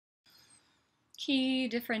Key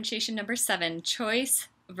differentiation number 7, choice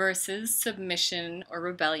versus submission or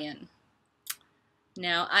rebellion.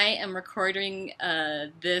 Now, I am recording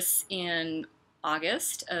this in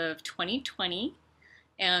August of 2020,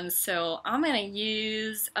 and so I'm going to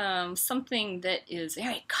use something that is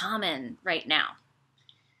very common right now.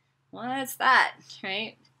 What's that,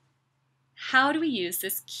 right? How do we use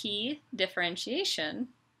this key differentiation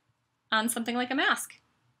on something like a mask,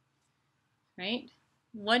 right?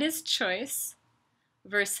 What is choice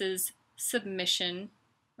versus submission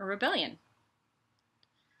or rebellion?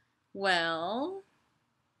 Well,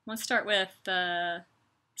 let's start with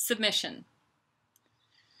submission.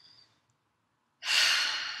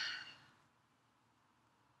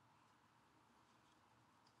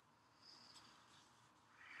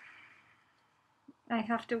 I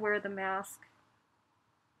have to wear the mask.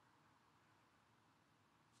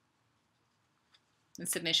 And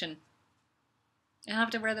submission. I have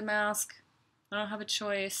to wear the mask. I don't have a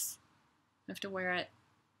choice. I have to wear it.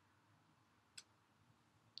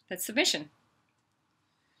 That's submission.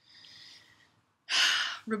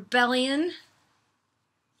 Rebellion.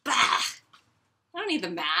 Bah! I don't need the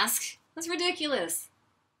mask. That's ridiculous.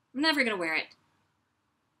 I'm never going to wear it.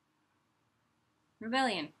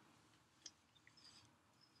 Rebellion.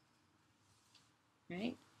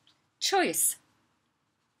 Right? Choice.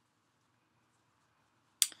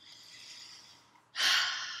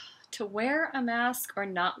 To wear a mask or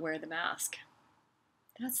not wear the mask?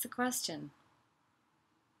 That's the question.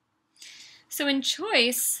 So in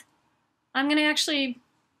choice, I'm going to actually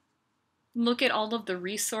look at all of the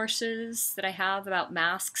resources that I have about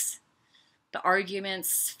masks, the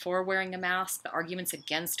arguments for wearing a mask, the arguments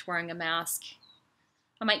against wearing a mask.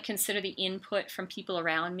 I might consider the input from people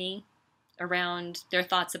around me, around their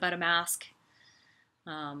thoughts about a mask.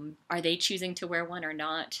 Are they choosing to wear one or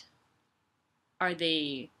not? Are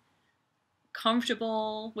they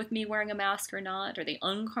comfortable with me wearing a mask or not? Are they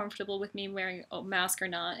uncomfortable with me wearing a mask or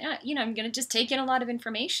not? Yeah, I'm going to just take in a lot of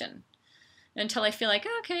information until I feel like,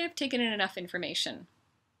 okay, I've taken in enough information.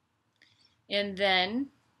 And then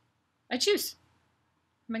I choose.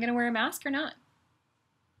 Am I going to wear a mask or not?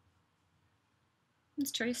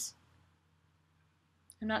 It's choice.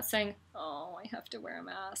 I'm not saying, oh, I have to wear a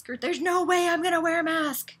mask, or there's no way I'm going to wear a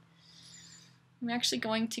mask. I'm actually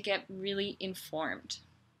going to get really informed.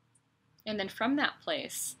 And then from that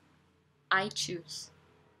place, I choose.